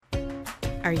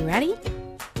Are you ready?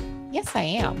 Yes, I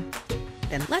am.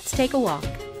 Then let's take a walk.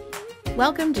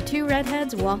 Welcome to Two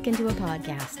Redheads Walk Into a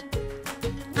Podcast.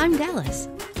 I'm Dallas.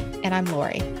 And I'm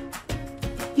Lori.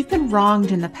 You've been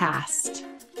wronged in the past,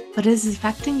 but is it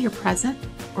affecting your present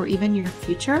or even your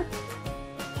future?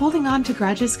 Holding on to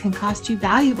grudges can cost you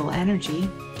valuable energy,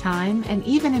 time, and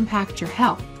even impact your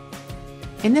health.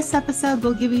 In this episode,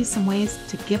 we'll give you some ways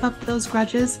to give up those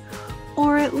grudges,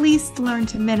 or at least learn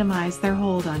to minimize their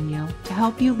hold on you to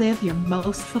help you live your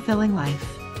most fulfilling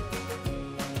life.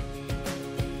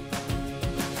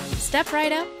 Step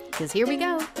right up, because here we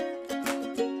go.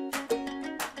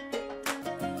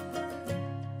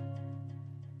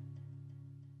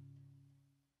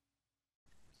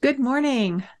 Good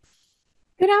morning,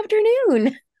 Good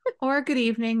afternoon. or good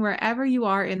evening, wherever you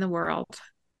are in the world.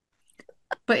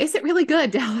 But is it really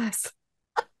good, Dallas?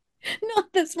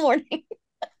 Not this morning.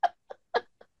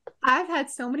 I've had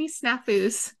so many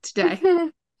snafus today.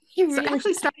 You So really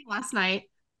actually starting last night,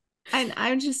 and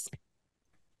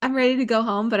I'm ready to go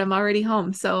home, but I'm already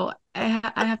home. So I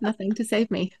have nothing to save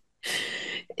me.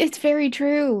 It's very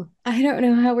true. I don't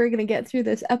know how we're going to get through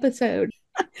this episode.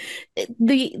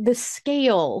 The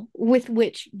scale with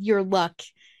which your luck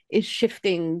is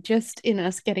shifting just in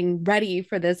us getting ready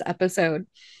for this episode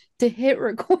to hit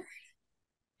record.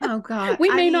 Oh God. We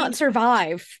may not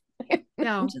survive.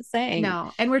 No, I'm just saying.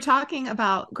 no. And we're talking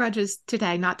about grudges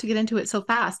today, not to get into it so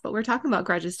fast, but we're talking about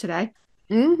grudges today.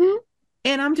 Mm-hmm.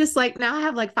 And I'm just like, now I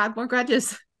have like 5 more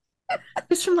grudges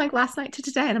just from like last night to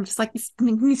today. And I'm just like, it's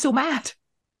making me so mad.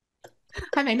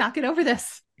 I may not get over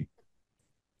this.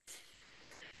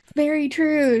 Very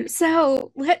true.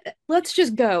 So let's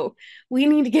just go. We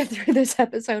need to get through this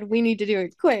episode. We need to do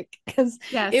it quick because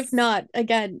Yes. if not,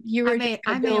 again, you are just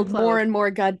I going to may build implode. more and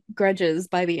more grudges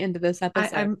by the end of this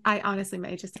episode. I honestly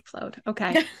may just explode.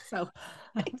 Okay. So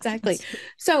Exactly.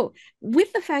 So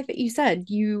with the fact that you said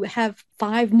you have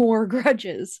 5 more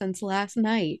grudges since last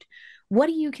night, what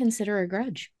do you consider a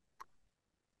grudge?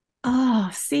 Oh,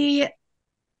 see,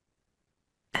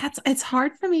 it's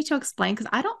hard for me to explain because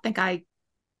I don't think I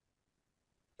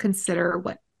consider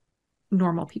what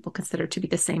normal people consider to be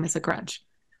the same as a grudge.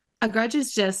 A grudge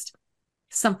is just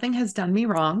something has done me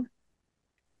wrong.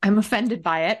 I'm offended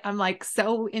by it. I'm like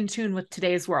so in tune with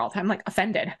today's world. I'm like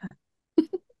offended.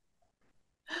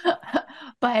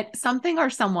 But something or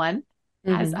someone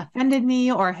has offended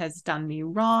me or has done me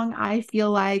wrong, I feel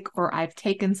like, or I've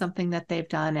taken something that they've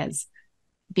done as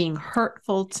being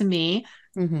hurtful to me.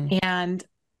 And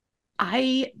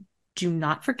I do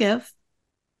not forgive.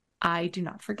 I do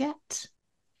not forget.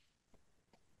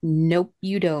 Nope,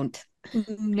 you don't.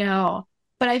 No.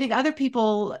 But I think other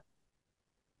people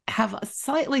have a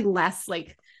slightly less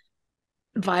like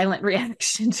violent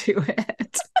reaction to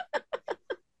it.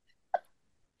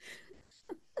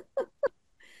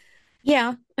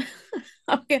 Yeah.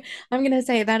 I'm gonna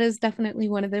say that is definitely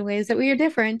one of the ways that we are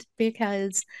different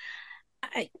because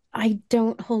I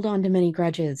don't hold on to many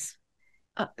grudges.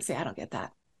 See, I don't get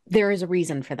that. There is a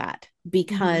reason for that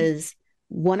because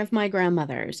one of my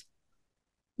grandmothers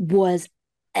was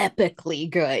epically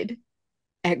good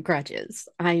at grudges.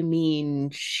 I mean,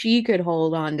 she could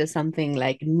hold on to something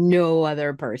like no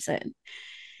other person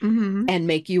and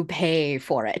make you pay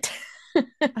for it.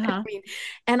 I mean,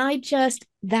 and I just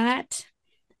that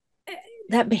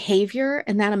behavior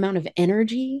and that amount of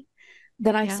energy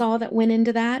that I saw that went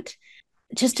into that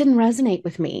just didn't resonate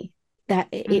with me. That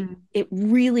it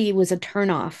really was a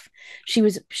turnoff. She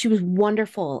was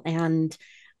wonderful and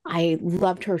I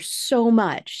loved her so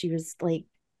much. She was like,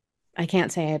 I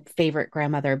can't say a favorite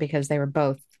grandmother because they were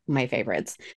both my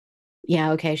favorites.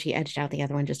 Yeah, okay, she edged out the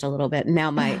other one just a little bit.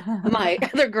 Now my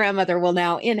other grandmother will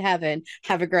now in heaven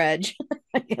have a grudge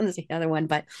against the other one.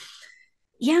 But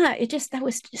yeah, that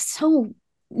was just so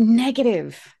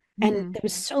negative. And there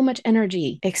was so much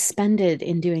energy expended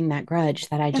in doing that grudge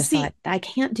that I just thought, I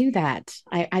can't do that.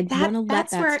 I want to let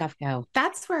that stuff go.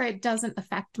 That's where it doesn't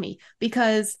affect me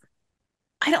because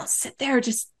I don't sit there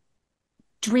just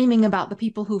dreaming about the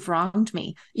people who've wronged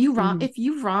me. If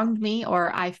you've wronged me,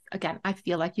 or I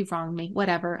feel like you've wronged me,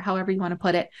 whatever, however you want to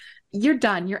put it, you're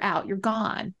done, you're out, you're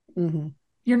gone.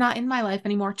 You're not in my life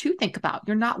anymore to think about.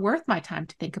 You're not worth my time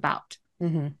to think about.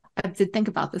 I did think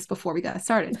about this before we got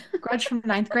started. Grudge from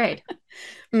 9th grade.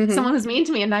 Someone was mean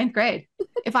to me in 9th grade.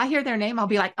 If I hear their name, I'll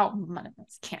be like, oh, I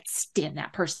can't stand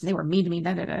that person. They were mean to me.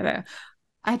 Da, da, da, da.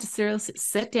 I had to seriously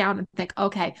sit down and think,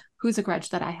 okay, who's a grudge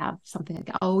that I have something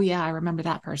like, oh yeah, I remember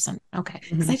that person. Okay.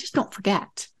 Because I just don't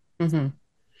forget.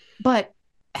 But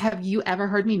have you ever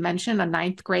heard me mention a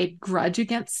 9th grade grudge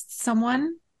against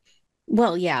someone?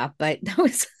 Well, yeah, but that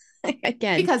was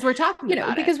Again, because we're talking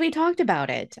about because we talked about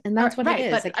it, and that's what it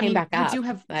is. But It came back would up. you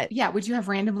have, but would you have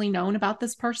randomly known about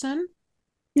this person?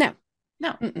 no.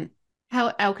 No. Mm-mm.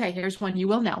 How, okay, here's one you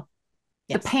will know.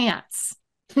 Yes. The pants,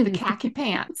 the khaki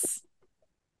pants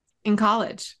in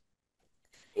college.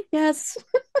 Yes.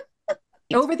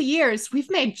 Over the years, we've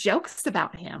made jokes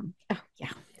about him. Oh,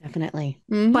 yeah, definitely.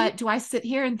 But do I sit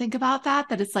here and think about that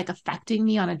it's like affecting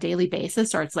me on a daily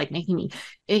basis, or it's like making me,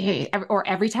 or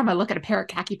every time I look at a pair of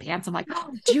khaki pants, I'm like,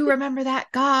 oh, do you remember that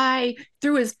guy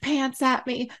threw his pants at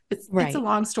me? It's a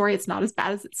long story. It's not as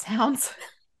bad as it sounds.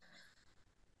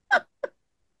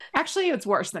 Actually, it's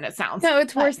worse than it sounds. No,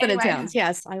 it's worse than it sounds.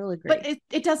 Yes, I will agree. But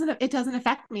it doesn't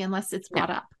affect me unless it's brought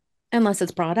up. Unless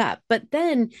it's brought up. But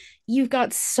then you've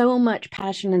got so much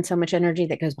passion and so much energy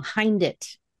that goes behind it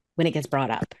when it gets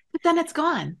brought up. But then it's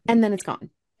gone. And then it's gone.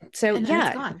 So it's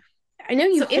gone. I know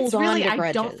you hold on to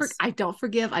grudges. I don't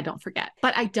forgive, I don't forget,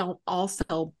 but I don't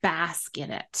also bask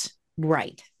in it.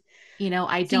 Right.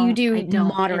 I don't. You do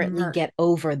moderately get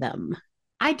over them.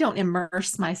 I don't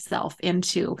immerse myself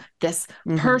into this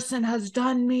person has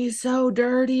done me so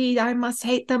dirty, I must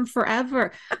hate them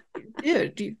forever.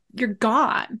 Dude, you're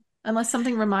gone. Unless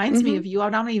something reminds me of you,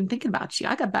 I'm not even thinking about you.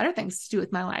 I got better things to do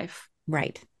with my life.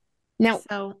 Right. Now,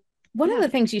 one of the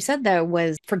things you said, though,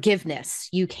 was forgiveness.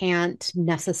 You can't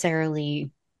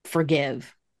necessarily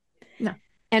forgive. No.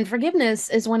 And forgiveness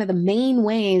is one of the main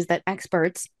ways that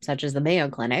experts, such as the Mayo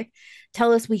Clinic,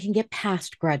 tell us we can get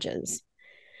past grudges.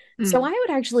 So I would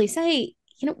actually say,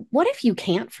 what if you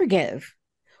can't forgive?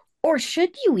 Or should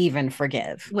you even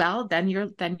forgive? Well, then you're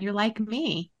like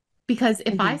me. Because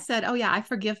if I said, oh yeah, I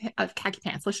forgive khaki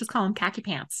pants, let's just call them khaki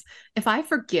pants. If I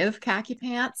forgive khaki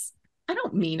pants, I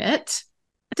don't mean it.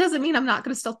 It doesn't mean I'm not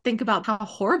going to still think about how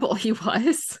horrible he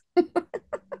was.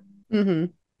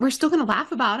 We're still going to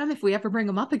laugh about him if we ever bring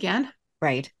him up again.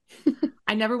 Right.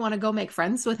 I never want to go make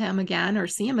friends with him again or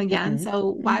see him again.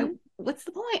 So what's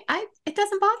the point? It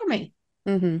doesn't bother me.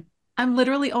 I'm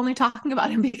literally only talking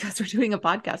about him because we're doing a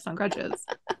podcast on grudges.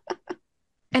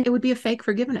 And it would be a fake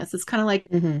forgiveness. It's kind of like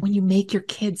when you make your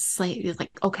kids slave, it's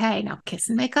like, okay, now kiss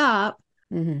and make up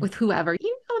with whoever.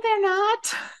 They're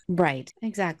not. Right.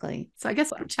 Exactly. So I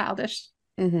guess I'm childish.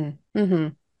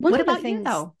 What about you,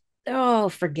 though? Oh,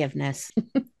 forgiveness.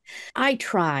 I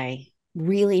try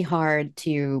really hard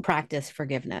to practice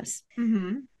forgiveness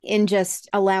in just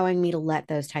allowing me to let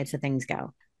those types of things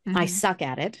go. I suck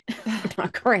at it.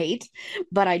 Not great,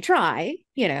 but I try.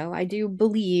 I do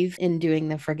believe in doing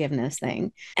the forgiveness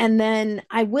thing. And then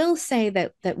I will say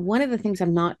that one of the things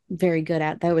I'm not very good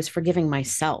at, though, is forgiving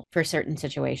myself for certain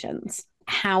situations.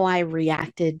 How I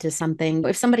reacted to something.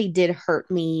 If somebody did hurt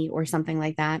me or something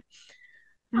like that,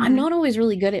 I'm not always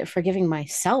really good at forgiving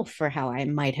myself for how I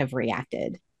might have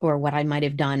reacted or what I might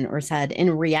have done or said in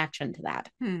reaction to that.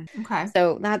 Okay.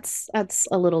 So that's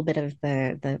a little bit of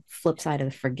the flip side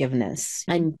of forgiveness.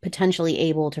 I'm potentially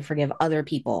able to forgive other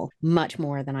people much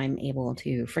more than I'm able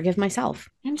to forgive myself.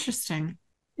 Interesting.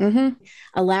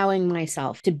 Allowing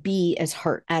myself to be as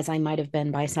hurt as I might have been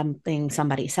by something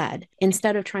somebody said,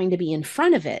 instead of trying to be in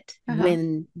front of it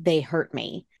when they hurt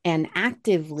me and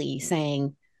actively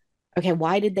saying, okay,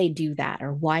 why did they do that?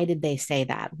 Or why did they say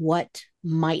that? What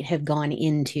might have gone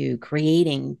into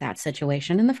creating that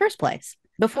situation in the first place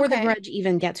before the grudge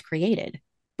even gets created?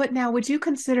 But now, would you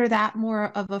consider that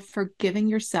more of a forgiving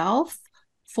yourself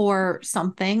for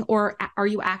something, or are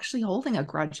you actually holding a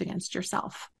grudge against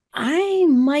yourself? I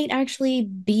might actually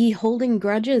be holding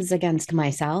grudges against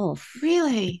myself.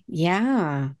 Really?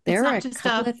 Yeah. There are a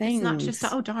couple of things. It's not just,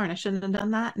 oh, darn, I shouldn't have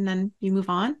done that. And then you move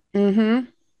on.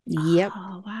 Yep.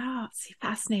 Oh, wow. See,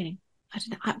 fascinating.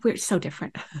 We're so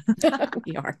different.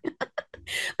 We are.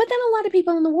 But then a lot of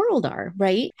people in the world are,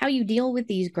 right? How you deal with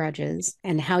these grudges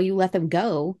and how you let them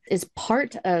go is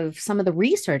part of some of the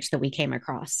research that we came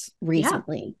across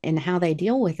recently and how they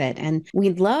deal with it. And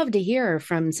we'd love to hear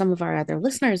from some of our other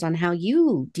listeners on how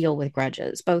you deal with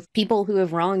grudges, both people who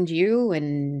have wronged you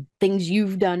and things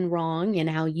you've done wrong and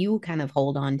how you kind of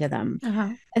hold on to them.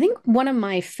 I think one of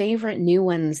my favorite new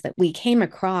ones that we came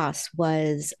across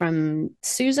was from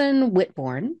Susan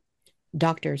Whitbourne.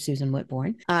 Dr. Susan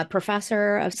Whitbourne,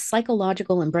 professor of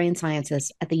psychological and brain sciences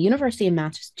at the University of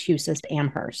Massachusetts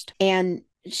Amherst. And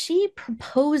she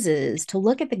proposes to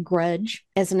look at the grudge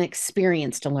as an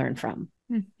experience to learn from.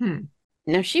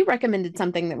 Now, she recommended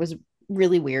something that was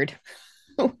really weird,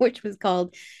 which was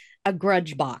called a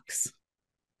grudge box.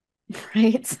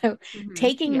 Right? So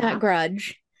taking that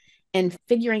grudge and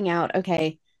figuring out,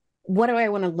 okay, what do I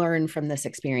want to learn from this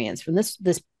experience, from this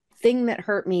thing that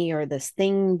hurt me or this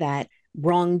thing that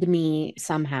wronged me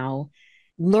somehow?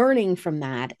 learning from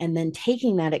that and then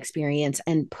taking that experience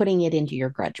and putting it into your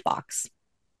grudge box.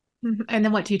 And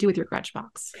then what do you do with your grudge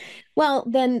box? Well,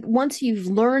 then once you've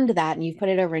learned that and you've put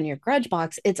it over in your grudge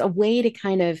box, it's a way to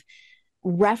kind of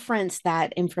reference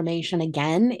that information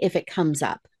again if it comes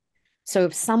up. So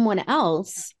if someone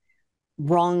else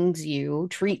wrongs you,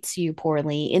 treats you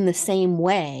poorly in the same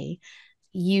way,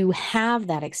 you have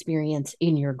that experience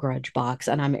in your grudge box,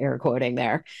 and I'm air quoting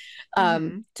there,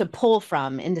 to pull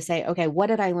from and to say, okay, what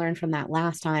did I learn from that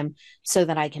last time so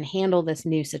that I can handle this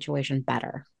new situation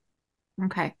better?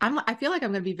 Okay. I feel like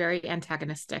I'm going to be very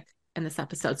antagonistic in this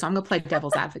episode. So I'm going to play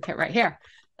devil's advocate right here.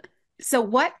 So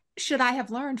what should I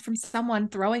have learned from someone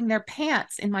throwing their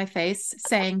pants in my face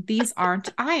saying, these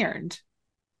aren't ironed?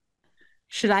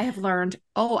 Should I have learned,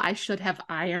 oh, I should have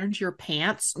ironed your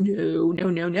pants? No, no,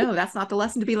 no, no. That's not the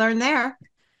lesson to be learned there.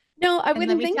 No, I And let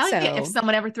wouldn't me think tell so. you, if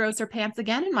someone ever throws their pants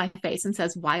again in my face and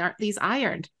says, why aren't these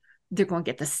ironed? They're going to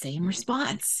get the same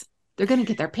response. They're going to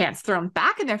get their pants thrown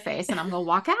back in their face and I'm going to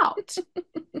walk out.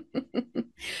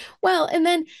 Well, and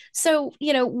then, so,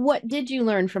 what did you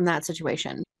learn from that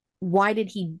situation? Why did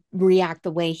he react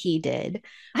the way he did?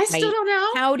 I still don't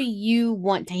know. How do you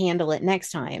want to handle it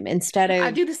next time? Instead of I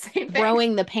do the same thing.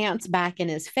 Throwing the pants back in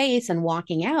his face and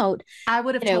walking out, I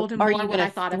would have told him more what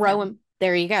I thought of him.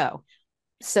 There you go.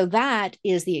 So that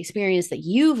is the experience that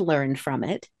you've learned from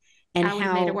it, and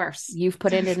how made it worse. You've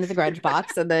put it into the grudge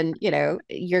box, and then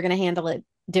you're going to handle it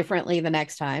differently the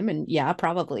next time, and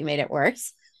probably made it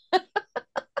worse.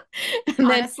 And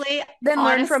honestly,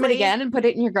 learn from it again and put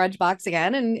it in your grudge box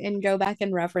again and go back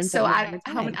and reference so it.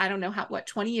 I don't know what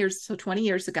 20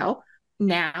 years ago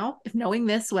now, if knowing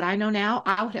this, what I know now,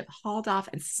 I would have hauled off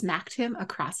and smacked him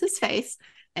across his face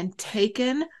and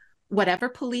taken whatever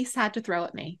police had to throw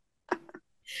at me.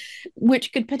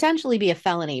 Which could potentially be a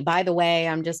felony. By the way,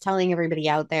 I'm just telling everybody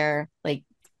out there,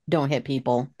 don't hit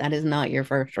people. That is not your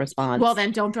first response. Well,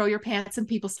 then don't throw your pants in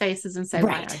people's faces and say,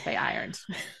 why aren't they ironed?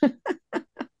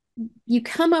 You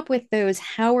come up with those,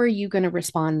 how are you going to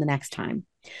respond the next time?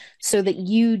 So that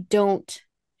you don't,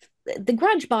 the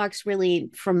grudge box really,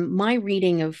 from my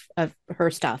reading of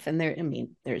her stuff, and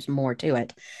there's more to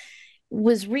it,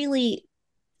 was really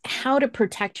how to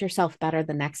protect yourself better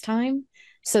the next time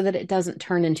so that it doesn't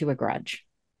turn into a grudge.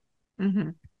 Mm-hmm.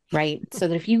 Right? So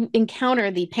that if you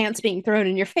encounter the pants being thrown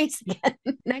in your face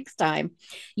again next time,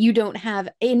 you don't have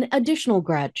an additional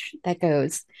grudge that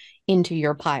goes into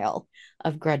your pile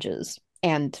of grudges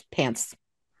and pants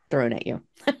thrown at you.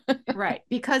 Right.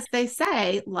 Because they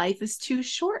say life is too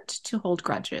short to hold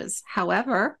grudges.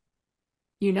 However,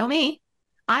 you know me,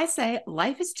 I say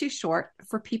life is too short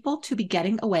for people to be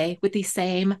getting away with the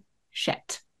same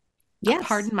shit. Yes.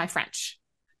 Pardon my French.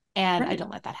 And I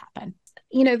don't let that happen.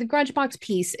 The grudge box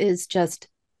piece is just,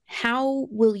 how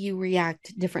will you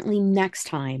react differently next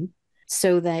time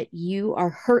so that you are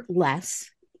hurt less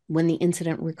when the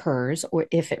incident recurs, or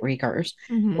if it recurs,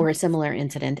 or a similar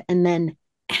incident, and then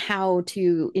how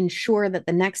to ensure that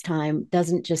the next time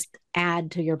doesn't just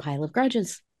add to your pile of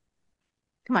grudges.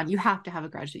 Come on, you have to have a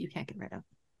grudge that you can't get rid of.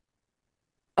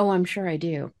 Oh, I'm sure I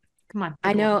do. Come on.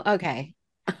 I know. Okay.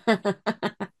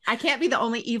 I can't be the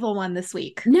only evil one this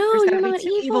week. No, you're not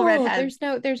evil.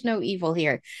 There's no evil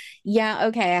here. Yeah,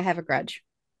 okay, I have a grudge.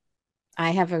 I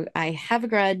have a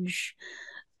grudge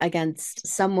against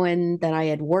someone that I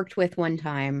had worked with one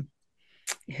time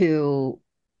who,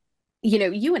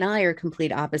 you and I are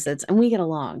complete opposites and we get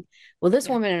along. Well, this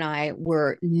woman and I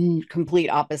were complete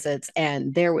opposites,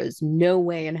 and there was no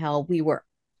way in hell we were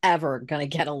ever going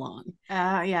to get along.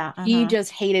 He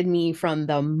just hated me from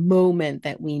the moment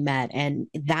that we met, and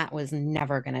that was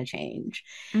never going to change.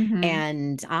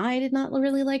 And I did not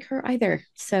really like her either.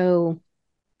 So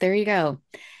there you go.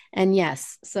 And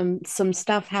yes, some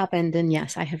stuff happened, and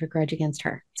yes, I have a grudge against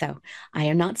her. So I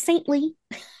am not saintly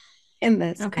in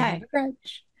this. Okay. I have a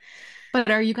grudge. But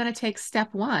are you going to take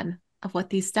step one of what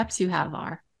these steps you have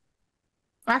are?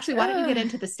 Or actually, why don't you get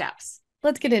into the steps?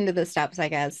 Let's get into the steps, I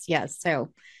guess. Yes. So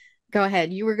go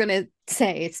ahead. You were going to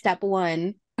say step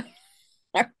one.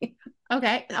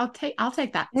 Okay. I'll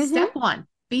take that. Step one,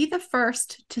 be the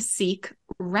first to seek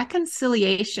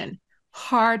reconciliation.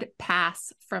 Hard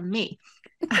pass from me.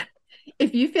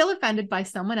 If you feel offended by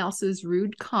someone else's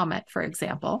rude comment, for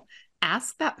example,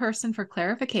 ask that person for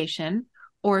clarification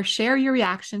or share your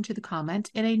reaction to the comment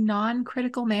in a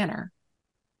non-critical manner.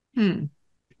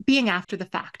 Being after the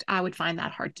fact, I would find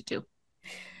that hard to do.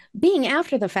 Being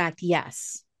after the fact,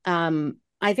 yes.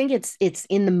 I think it's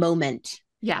in the moment.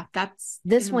 Yeah,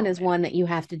 this one is one that you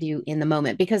have to do in the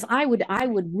moment, because I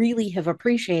would really have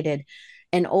appreciated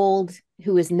an old,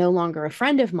 who is no longer a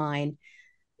friend of mine,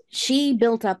 she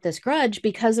built up this grudge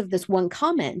because of this one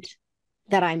comment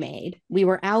that I made. We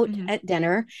were out at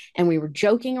dinner and we were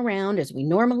joking around as we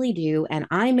normally do. And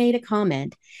I made a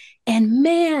comment, and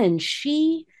man,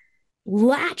 she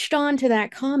latched onto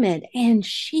that comment, and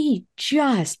she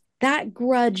just, that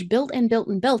grudge built and built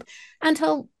and built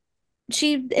until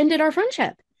she ended our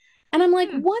friendship. And I'm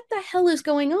like, what the hell is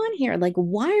going on here? Like,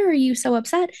 why are you so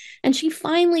upset? And she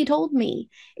finally told me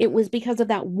it was because of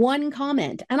that one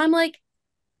comment. And I'm like,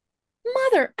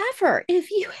 mother effer,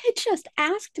 if you had just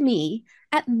asked me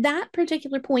at that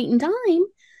particular point in time,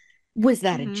 was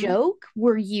that a joke?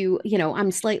 Were you,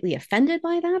 I'm slightly offended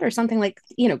by that or something, like,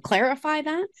 clarify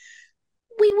that.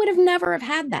 We would have never have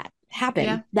had that happen.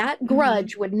 Yeah. That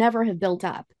grudge would never have built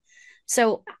up.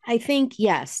 So I think,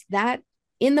 yes, that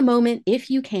in the moment, if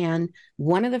you can,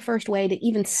 one of the first way to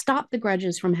even stop the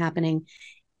grudges from happening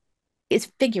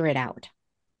is figure it out.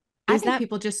 I think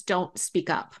people just don't speak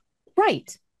up.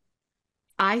 Right.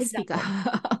 I speak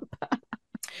up.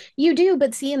 You do,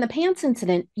 but see, in the pants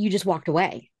incident, you just walked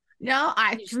away. No,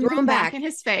 I threw him back in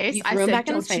his face. I said, back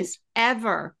in his face.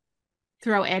 Ever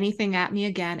throw anything at me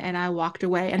again. And I walked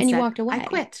away and you said, walked away. I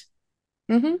quit.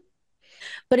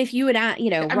 But if you would, at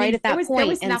that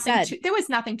point, there was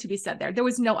nothing to be said there. There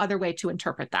was no other way to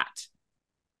interpret that.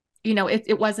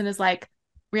 It wasn't as like,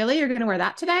 really, you're going to wear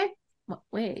that today?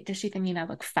 Wait, does she mean I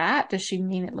look fat? Does she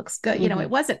mean it looks good? It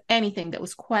wasn't anything that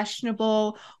was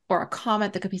questionable or a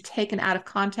comment that could be taken out of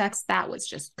context. That was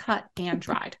just cut and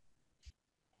dried.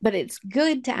 But it's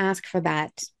good to ask for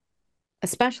that,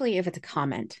 especially if it's a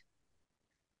comment,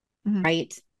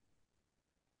 right?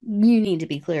 You need to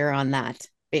be clear on that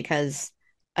because,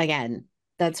 again,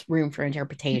 that's room for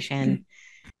interpretation.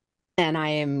 And I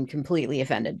am completely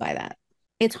offended by that.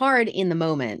 It's hard in the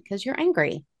moment because you're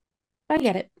angry. I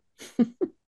get it.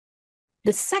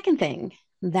 The second thing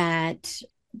that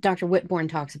Dr. Whitborn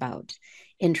talks about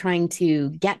in trying to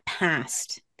get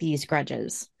past these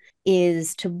grudges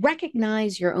is to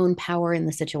recognize your own power in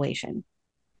the situation.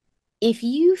 If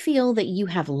you feel that you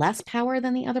have less power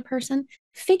than the other person,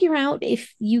 figure out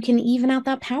if you can even out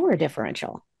that power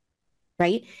differential,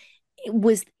 right?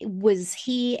 Was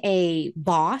he a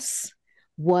boss?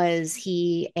 Was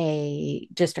he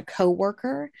just a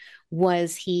coworker?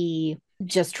 Was he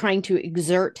just trying to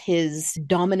exert his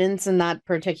dominance in that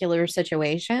particular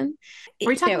situation? Are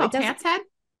we talking about Pants Head?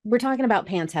 We're talking about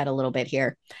Pants Head a little bit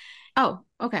here. Oh,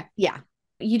 okay. Yeah.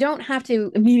 You don't have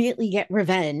to immediately get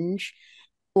revenge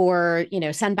or,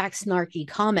 send back snarky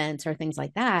comments or things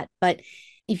like that. But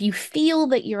if you feel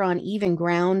that you're on even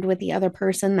ground with the other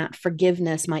person, that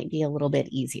forgiveness might be a little bit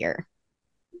easier.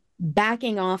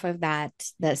 Backing off of that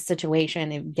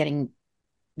situation and getting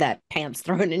that pants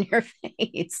thrown in your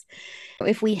face.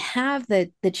 If we have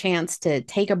the chance to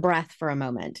take a breath for a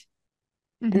moment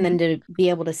and then to be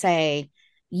able to say,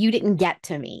 you didn't get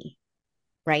to me,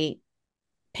 right?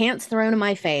 Pants thrown in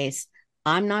my face.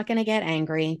 I'm not going to get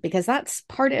angry because that's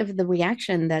part of the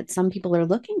reaction that some people are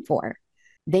looking for.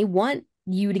 They want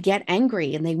you to get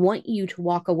angry and they want you to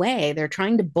walk away. They're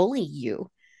trying to bully you.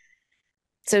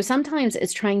 So sometimes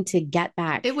it's trying to get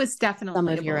back. It was definitely some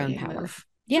of your own power. Move.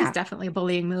 Yeah. It was definitely a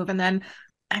bullying move. And then,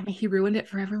 he ruined it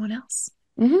for everyone else.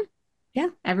 Yeah.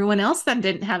 Everyone else then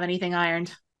didn't have anything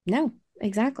ironed. No,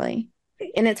 exactly.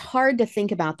 And it's hard to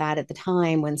think about that at the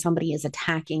time when somebody is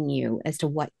attacking you as to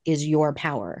what is your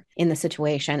power in the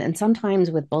situation. And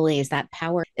sometimes with bullies, that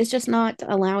power is just not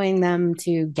allowing them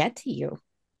to get to you.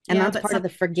 And that's part of the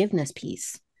forgiveness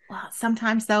piece. Well,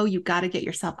 sometimes though, you got to get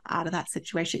yourself out of that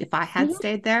situation. If I had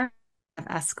stayed there, I've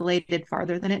escalated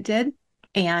farther than it did.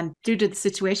 And due to the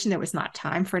situation, there was not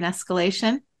time for an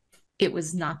escalation. It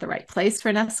was not the right place for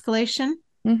an escalation.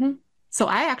 So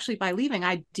I actually, by leaving,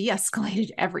 I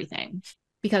de-escalated everything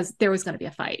because there was going to be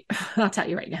a fight. I'll tell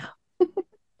you right now.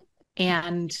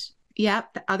 And the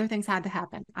other things had to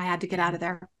happen. I had to get out of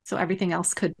there so everything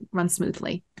else could run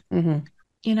smoothly.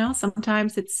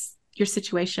 Sometimes it's your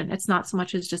situation. It's not so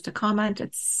much as just a comment.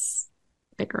 It's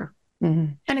bigger.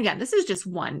 And again, this is just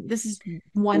one. This is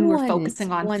one we're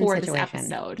focusing on for situation.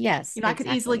 This episode. Yes. I could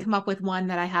easily come up with one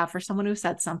that I have for someone who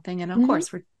said something. And of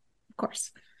course.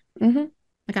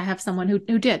 Like I have someone who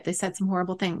did. They said some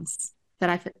horrible things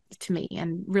to me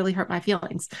and really hurt my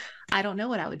feelings. I don't know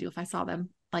what I would do if I saw them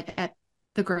like at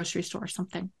the grocery store or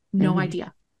something. No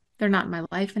idea. They're not in my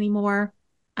life anymore.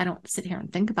 I don't sit here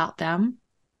and think about them.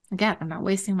 Again, I'm not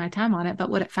wasting my time on it.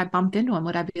 But what if I bumped into them?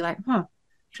 Would I be like,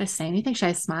 should I say anything? Should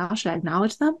I smile? Should I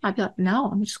acknowledge them? I'd be like, no,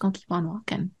 I'm just going to keep on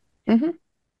walking.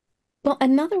 Well,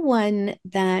 another one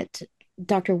that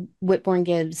Dr. Whitborn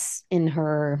gives in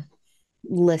her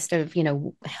list of,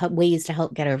 ways to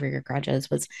help get over your grudges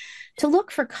was to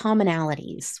look for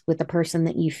commonalities with the person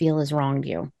that you feel has wronged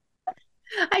you.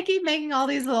 I keep making all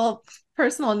these little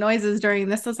personal noises during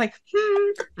this. It's like,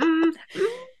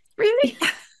 really?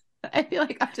 I feel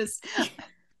like I'm just.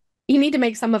 You need to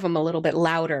make some of them a little bit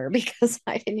louder because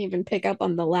I didn't even pick up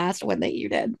on the last one that you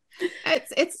did.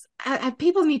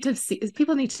 People need to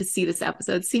see this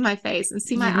episode, see my face and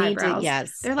see my eyebrows.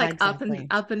 Yes, they're like exactly.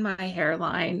 up in my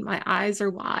hairline. My eyes are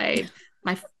wide.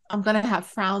 I'm gonna have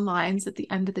frown lines at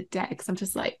the end of the day because I'm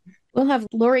just like, we'll have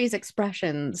Lori's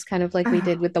expressions, kind of like we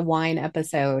did with the wine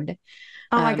episode.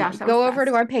 Oh my gosh, go over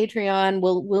to our Patreon.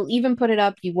 We'll even put it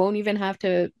up. You won't even have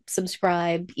to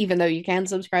subscribe, even though you can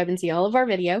subscribe and see all of our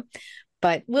video.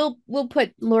 But we'll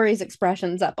put Lori's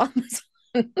expressions up on this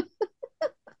one.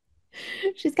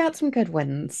 She's got some good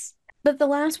ones. But the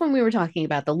last one we were talking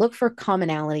about, the look for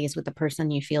commonalities with the person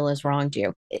you feel has wronged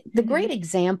you. The great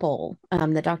example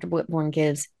that Dr. Whitbourne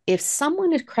gives, if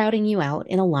someone is crowding you out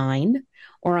in a line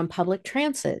or on public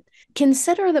transit,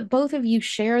 consider that both of you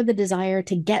share the desire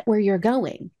to get where you're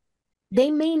going.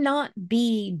 They may not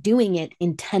be doing it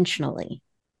intentionally,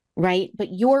 right?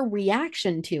 But your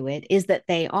reaction to it is that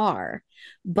they are.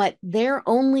 But their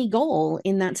only goal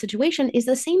in that situation is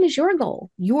the same as your goal.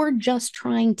 You're just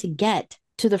trying to get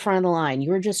to the front of the line.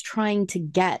 You're just trying to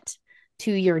get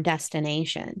to your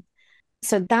destination.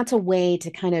 So that's a way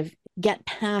to kind of get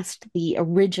past the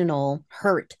original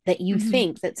hurt that you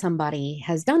think that somebody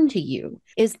has done to you,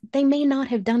 is they may not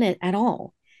have done it at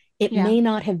all. It may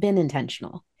not have been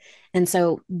intentional. And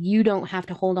so you don't have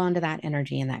to hold on to that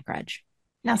energy and that grudge.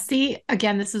 Now, see,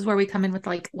 again, this is where we come in with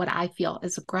like what I feel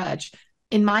is a grudge.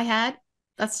 In my head,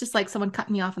 that's just like someone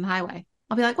cutting me off on the highway.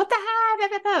 I'll be like, what the heck?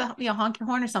 Honk your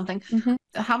horn or something.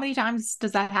 How many times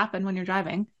does that happen when you're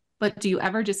driving? But do you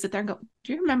ever just sit there and go,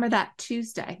 do you remember that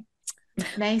Tuesday,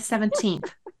 May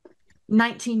 17th,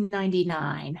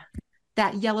 1999,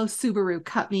 that yellow Subaru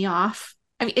cut me off?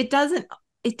 I mean, it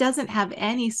doesn't have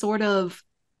any sort of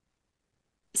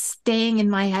staying in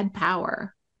my head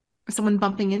power or someone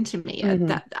bumping into me.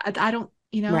 I don't,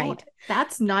 right.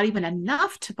 That's not even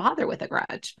enough to bother with a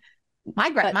grudge.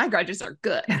 My grudges are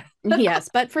good. Yes,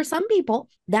 but for some people,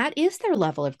 that is their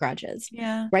level of grudges.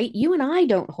 Yeah. Right? You and I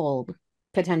don't hold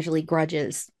potentially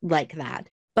grudges like that,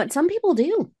 but some people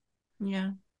do.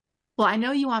 Yeah. Well, I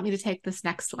know you want me to take this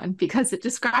next one because it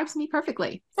describes me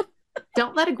perfectly.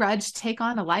 Don't let a grudge take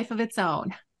on a life of its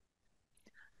own.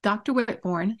 Dr.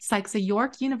 Whitbourne cites a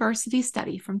York University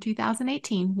study from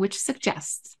 2018, which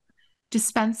suggests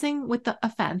dispensing with the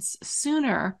offense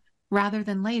sooner rather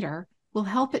than later will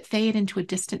help it fade into a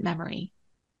distant memory.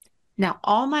 Now,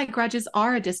 all my grudges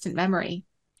are a distant memory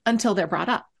until they're brought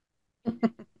up.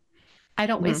 I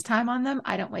don't waste time on them.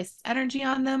 I don't waste energy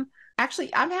on them.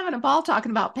 Actually, I'm having a ball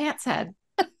talking about Pants Head.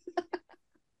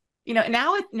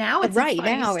 Now it's right a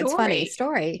funny now story. It's a funny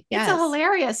story. Yes. It's a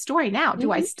hilarious story. Now,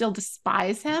 do I still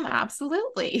despise him?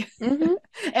 Absolutely.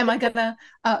 Am I gonna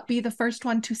be the first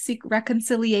one to seek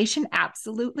reconciliation?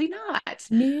 Absolutely not.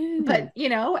 No. But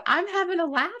I'm having a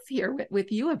laugh here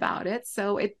with you about it.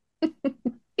 So it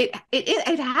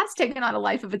has taken on a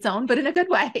life of its own, but in a good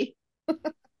way.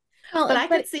 But I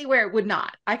could see where it would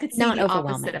not. I could see the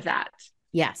opposite of that.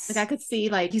 Yes. Like I could see,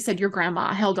 like you said, your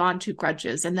grandma held on to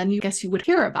grudges and then you would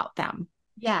hear about them.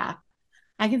 Yeah.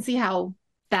 I can see how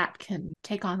that can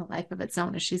take on a life of its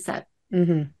own, as she said.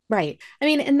 Right. I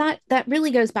mean, and that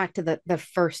really goes back to the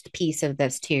first piece of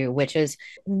this too, which is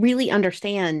really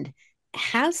understand,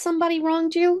 has somebody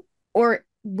wronged you, or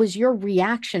was your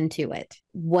reaction to it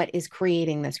what is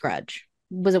creating this grudge?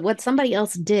 Was it what somebody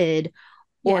else did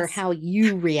or how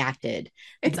you reacted?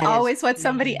 It's always what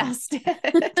somebody else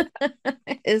did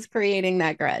is creating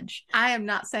that grudge. I am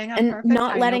not saying I'm perfect.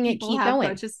 Not letting it keep going.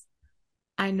 Grudges.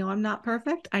 I know I'm not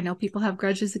perfect. I know people have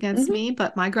grudges against me,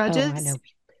 but my grudges, I know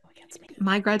people against me.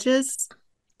 My grudges,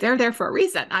 they're there for a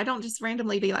reason. I don't just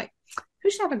randomly be like, who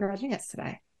should have a grudge against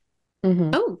today?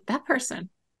 Oh, that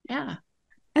person. Yeah.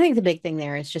 I think the big thing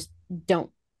there is just don't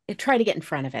try to get in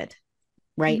front of it.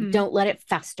 Right? Don't let it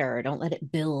fester. Don't let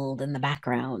it build in the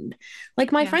background.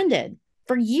 Like my friend did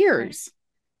for years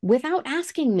without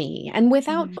asking me and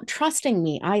without trusting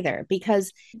me either,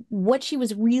 because what she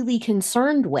was really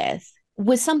concerned with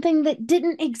was something that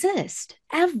didn't exist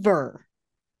ever.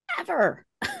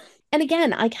 And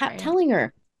again, I kept telling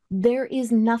her, there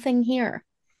is nothing here.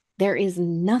 There is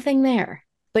nothing there.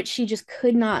 But she just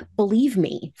could not believe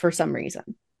me for some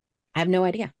reason. I have no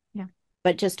idea.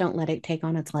 But just don't let it take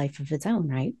on its life of its own,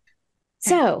 right?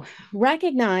 So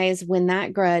recognize when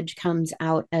that grudge comes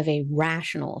out of a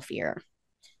rational fear.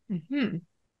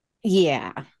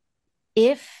 Yeah.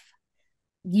 If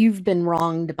you've been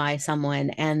wronged by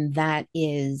someone, and that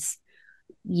is,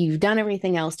 you've done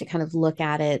everything else to kind of look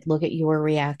at it, look at your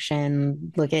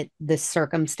reaction, look at the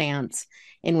circumstance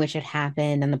in which it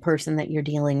happened and the person that you're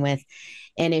dealing with.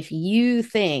 And if you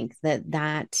think that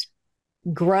that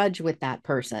grudge with that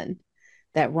person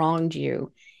that wronged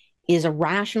you is a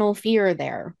rational fear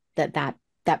there,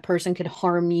 that person could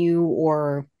harm you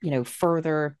or,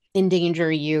 further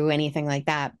endanger you, anything like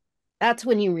that, that's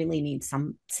when you really need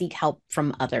some seek help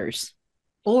from others.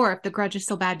 Or if the grudge is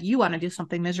so bad, you want to do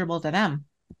something miserable to them.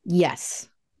 Yes.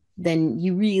 Then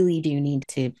you really do need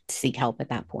to seek help at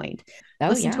that point.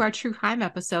 Listen to our true crime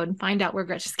episode and find out where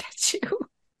grudges get you.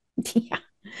 Yeah.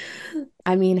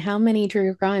 I mean, how many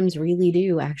true crimes really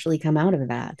do actually come out of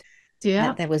that?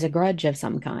 Yeah. That was a grudge of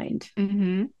some kind.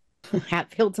 Mm-hmm.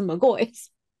 Hatfields and McCoys.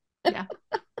 Yeah.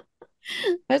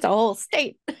 There's a whole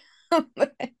state. Oh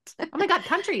my God,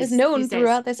 countries is known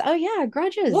throughout this. Oh yeah,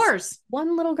 grudges. Wars.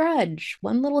 One little grudge,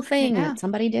 one little thing that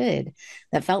somebody did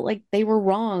that felt like they were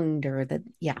wronged, or that,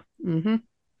 yeah. Mm-hmm.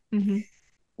 Mm-hmm.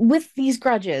 With these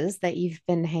grudges that you've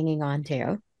been hanging on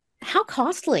to, how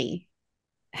costly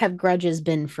have grudges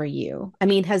been for you? I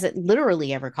mean, has it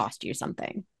literally ever cost you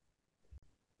something?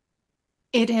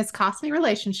 It has cost me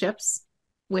relationships,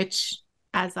 which,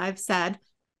 as I've said,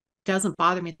 doesn't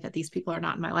bother me that these people are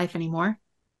not in my life anymore.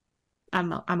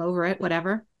 I'm over it.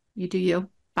 Whatever. You do you.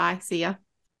 Bye. See ya.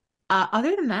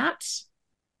 Other than that,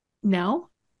 no.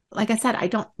 Like I said, I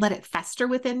don't let it fester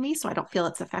within me, so I don't feel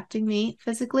it's affecting me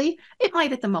physically. It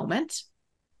might at the moment,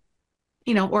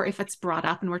 or if it's brought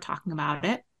up and we're talking about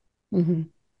it. Mm-hmm.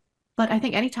 But I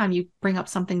think anytime you bring up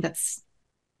something that's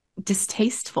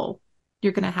distasteful,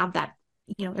 you're going to have that,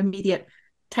 immediate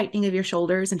tightening of your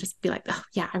shoulders and just be like, oh,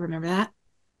 yeah, I remember that.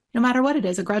 No matter what it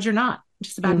is, a grudge or not,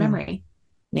 just a bad memory.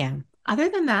 Yeah. Other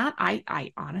than that,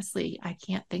 I honestly, I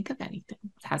can't think of anything.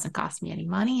 It hasn't cost me any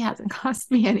money, hasn't cost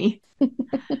me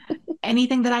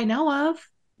anything that I know of.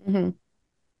 Mm-hmm.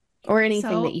 Or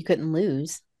anything that you couldn't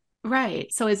lose.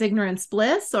 Right. So is ignorance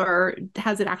bliss, or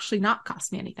has it actually not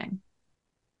cost me anything?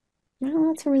 Well,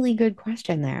 that's a really good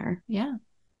question there. Yeah.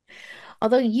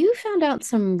 Although you found out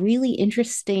some really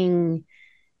interesting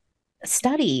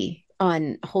study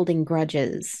on holding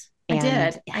grudges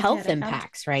and health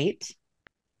impacts, right?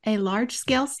 A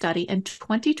large-scale study in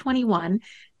 2021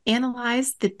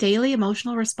 analyzed the daily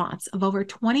emotional response of over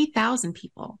 20,000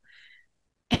 people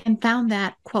and found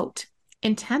that, quote,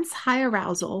 intense high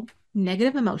arousal,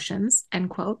 negative emotions, end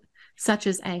quote, such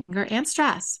as anger and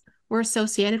stress, were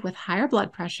associated with higher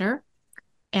blood pressure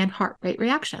and heart rate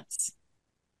reactions.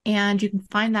 And you can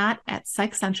find that at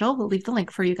Psych Central. We'll leave the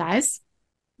link for you guys.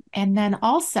 And then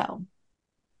also,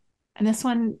 and this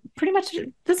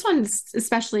one's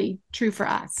especially true for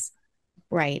us.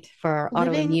 Right. For our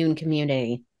autoimmune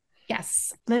community.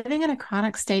 Yes. Living in a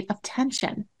chronic state of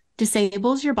tension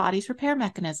disables your body's repair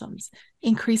mechanisms,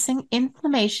 increasing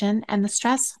inflammation and the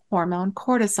stress hormone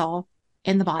cortisol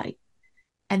in the body.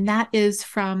 And that is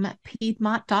from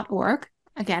Piedmont.org.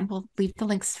 Again, we'll leave the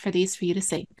links for these for you to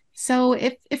see. So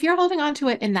if you're holding on to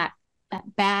it in that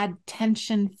bad,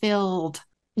 tension-filled,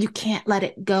 you can't let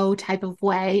it go type of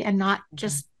way, and not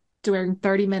just during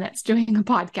 30 minutes doing a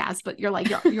podcast, but you're like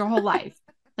your whole life,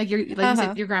 like you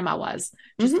said your grandma was,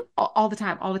 just all the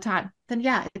time, then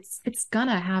yeah, it's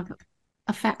gonna have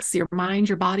effects, your mind,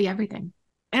 your body, everything.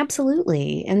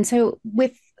 Absolutely. And so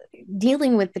with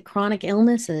dealing with the chronic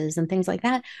illnesses and things like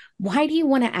that, why do you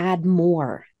want to add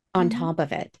more on top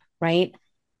of it? Right.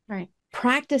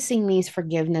 Practicing these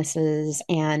forgivenesses,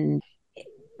 and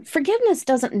forgiveness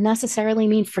doesn't necessarily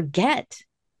mean forget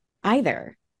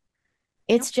either.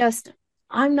 It's just,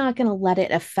 I'm not going to let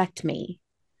it affect me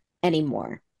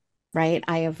anymore. Right.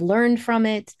 I have learned from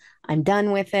it. I'm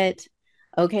done with it.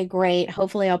 Okay, great.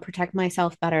 Hopefully I'll protect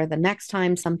myself better the next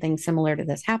time something similar to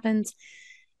this happens.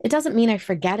 It doesn't mean I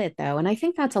forget it, though. And I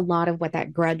think that's a lot of what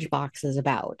that grudge box is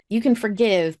about. You can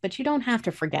forgive, but you don't have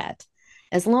to forget.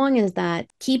 As long as that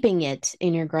keeping it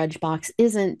in your grudge box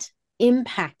isn't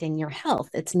impacting your health,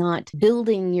 it's not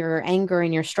building your anger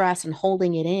and your stress and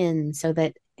holding it in so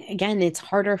that, again, it's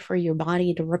harder for your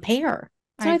body to repair.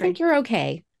 So I think you're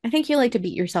okay. I think you like to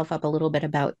beat yourself up a little bit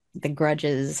about the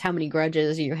grudges, how many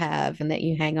grudges you have and that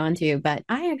you hang on to. But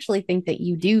I actually think that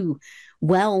you do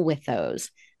well with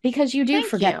those, because you do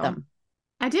forget them.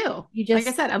 I do. You just,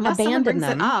 like I said, unless someone brings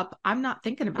it up, I'm not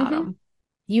thinking about them.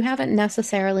 You haven't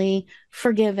necessarily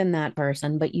forgiven that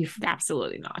person, but you've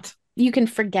absolutely not. You can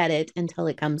forget it until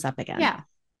it comes up again. Yeah.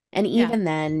 And even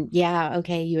then,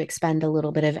 okay, you expend a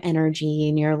little bit of energy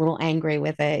and you're a little angry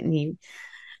with it. And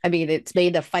it's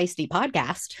made a feisty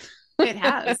podcast. It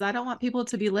has. I don't want people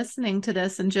to be listening to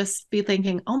this and just be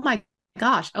thinking, oh my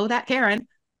gosh, oh, that Karen.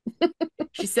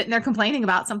 She's sitting there complaining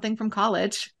about something from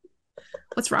college.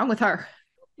 What's wrong with her?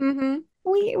 Mm-hmm.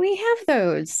 We have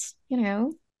those,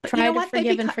 But try to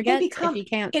forgive and forget. If you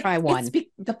can't, try one.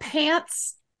 The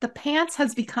pants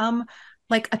has become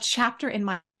like a chapter in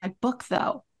my book,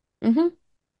 though,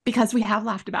 because we have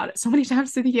laughed about it so many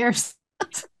times through the years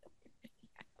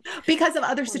because of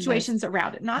other situations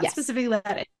around it, not specifically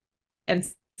that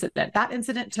incident. That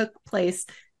incident took place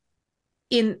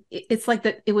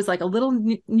it was like a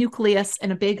little nucleus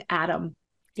and a big atom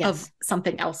of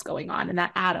something else going on. And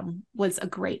that atom was a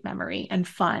great memory and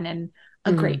fun and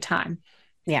a great time.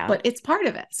 Yeah. But it's part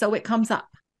of it. So it comes up.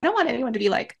 I don't want anyone to be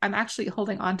like, I'm actually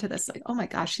holding on to this. Like, oh my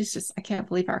gosh, I can't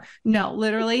believe her. No,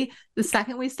 literally the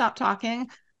second we stopped talking,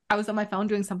 I was on my phone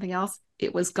doing something else.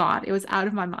 It was gone. It was out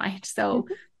of my mind. So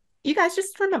you guys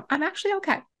just remember, I'm actually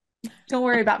okay. Don't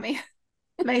worry about me.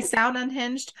 It may sound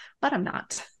unhinged, but I'm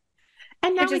not.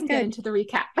 And now we can get into the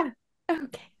recap.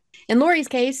 Okay. In Lori's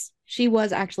case, she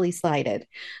was actually slighted.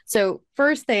 So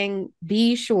first thing,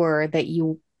 be sure that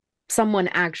someone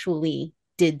actually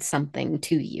did something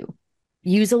to you.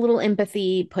 Use a little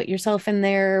empathy, put yourself in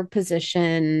their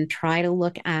position, try to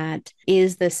look at,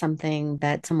 is this something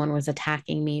that someone was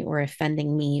attacking me or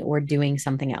offending me or doing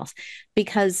something else?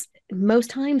 Because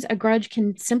most times a grudge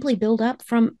can simply build up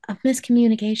from a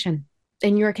miscommunication.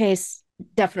 In your case,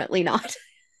 definitely not.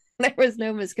 There was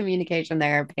no miscommunication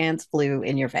there. Pants flew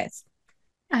in your face.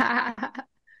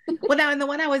 Well, now, and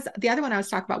the other one I was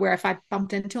talking about, where if I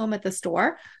bumped into him at the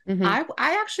store, I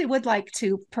actually would like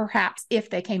to, perhaps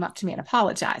if they came up to me and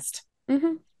apologized,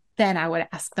 then I would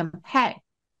ask them, hey,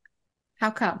 how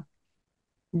come?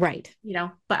 Right.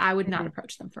 But I would not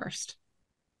approach them first.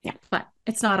 Yeah. But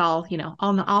it's not all,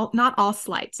 not all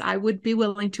slights. I would be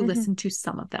willing to listen to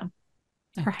some of them,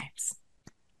 perhaps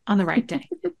on the right day.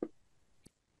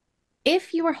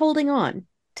 If you are holding on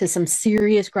to some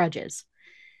serious grudges,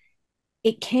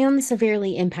 it can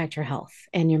severely impact your health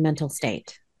and your mental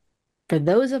state. For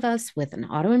those of us with an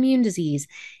autoimmune disease,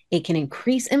 it can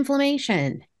increase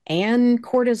inflammation and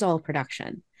cortisol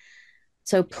production.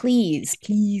 So please,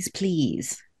 please,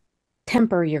 please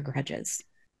temper your grudges.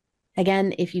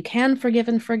 Again, if you can forgive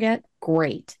and forget,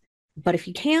 great. But if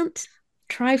you can't,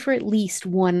 try for at least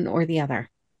one or the other.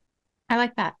 I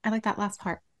like that. I like that last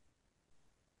part.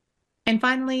 And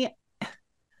finally,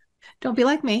 don't be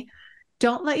like me.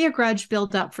 Don't let your grudge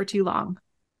build up for too long.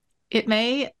 It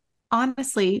may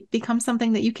honestly become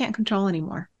something that you can't control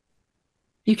anymore.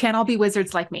 You can't all be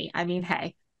wizards like me. I mean,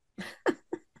 hey.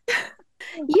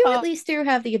 You at least do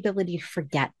have the ability to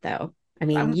forget, though. I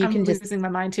mean, I'm losing my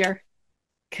mind here.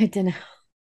 Good to know.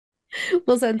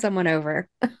 We'll send someone over.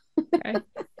 Okay.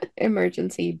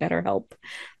 Emergency BetterHelp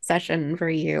session for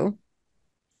you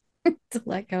to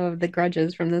let go of the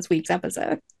grudges from this week's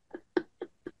episode.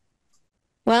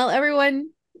 Well,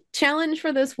 everyone, challenge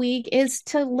for this week is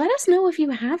to let us know if you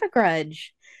have a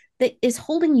grudge that is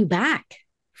holding you back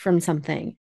from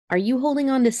something. Are you holding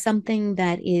on to something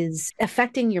that is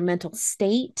affecting your mental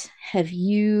state? Have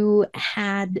you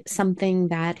had something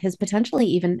that has potentially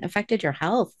even affected your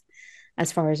health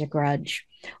as far as a grudge?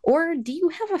 Or do you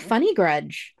have a funny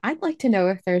grudge? I'd like to know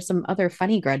if there's some other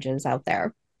funny grudges out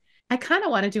there. I kind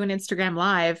of want to do an Instagram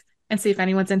live and see if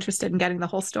anyone's interested in getting the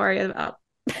whole story about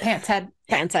Pants Head.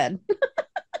 Pants Head.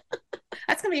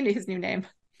 That's going to be his new name.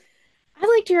 I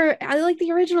like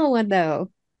the original one though.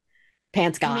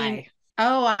 Pants Guy.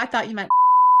 I thought you meant.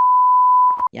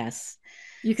 Yes.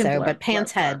 You can blurb, but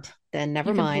Pants Head, then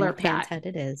never mind. Pants Head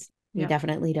it is. We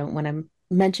definitely don't want to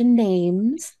mention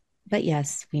names, but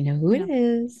yes, we know who it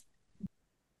is.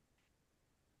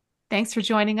 Thanks for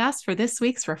joining us for this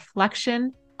week's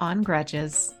reflection on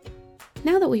grudges.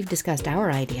 Now that we've discussed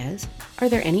our ideas, are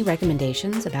there any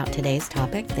recommendations about today's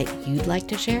topic that you'd like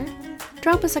to share?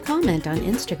 Drop us a comment on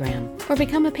Instagram or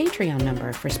become a Patreon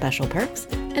member for special perks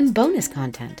and bonus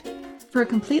content. For a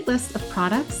complete list of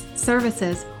products,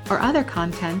 services, or other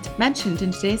content mentioned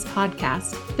in today's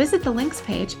podcast, visit the links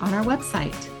page on our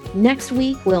website. Next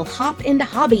week, we'll hop into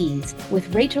hobbies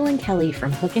with Rachel and Kelly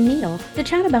from Hook and Needle to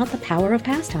chat about the power of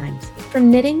pastimes. From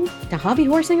knitting to hobby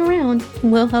horsing around,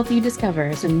 we'll help you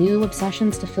discover some new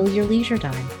obsessions to fill your leisure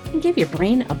time and give your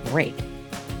brain a break.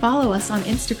 Follow us on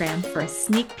Instagram for a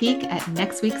sneak peek at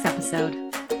next week's episode.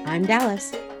 I'm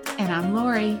Dallas. And I'm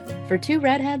Lori. For Two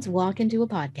Redheads Walk Into a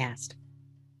Podcast.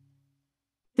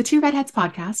 The Two Redheads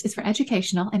podcast is for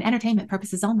educational and entertainment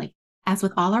purposes only. As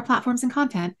with all our platforms and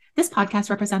content, this podcast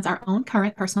represents our own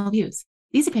current personal views.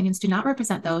 These opinions do not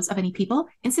represent those of any people,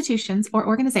 institutions, or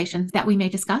organizations that we may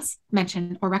discuss,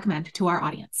 mention, or recommend to our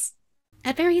audience.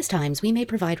 At various times, we may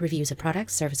provide reviews of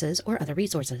products, services, or other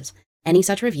resources. Any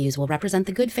such reviews will represent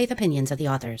the good faith opinions of the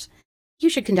authors. You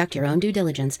should conduct your own due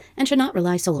diligence and should not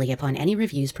rely solely upon any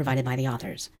reviews provided by the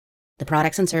authors. The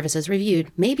products and services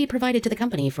reviewed may be provided to the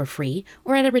company for free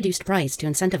or at a reduced price to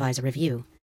incentivize a review.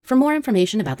 For more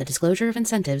information about the disclosure of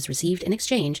incentives received in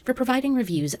exchange for providing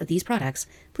reviews of these products,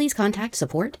 please contact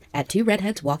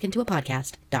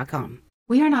support@twororedheadswalkintoapodcast.com.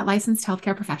 We are not licensed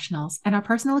healthcare professionals, and our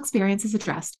personal experiences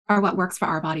addressed are what works for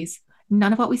our bodies.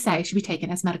 None of what we say should be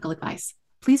taken as medical advice.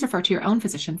 Please refer to your own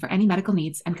physician for any medical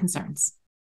needs and concerns.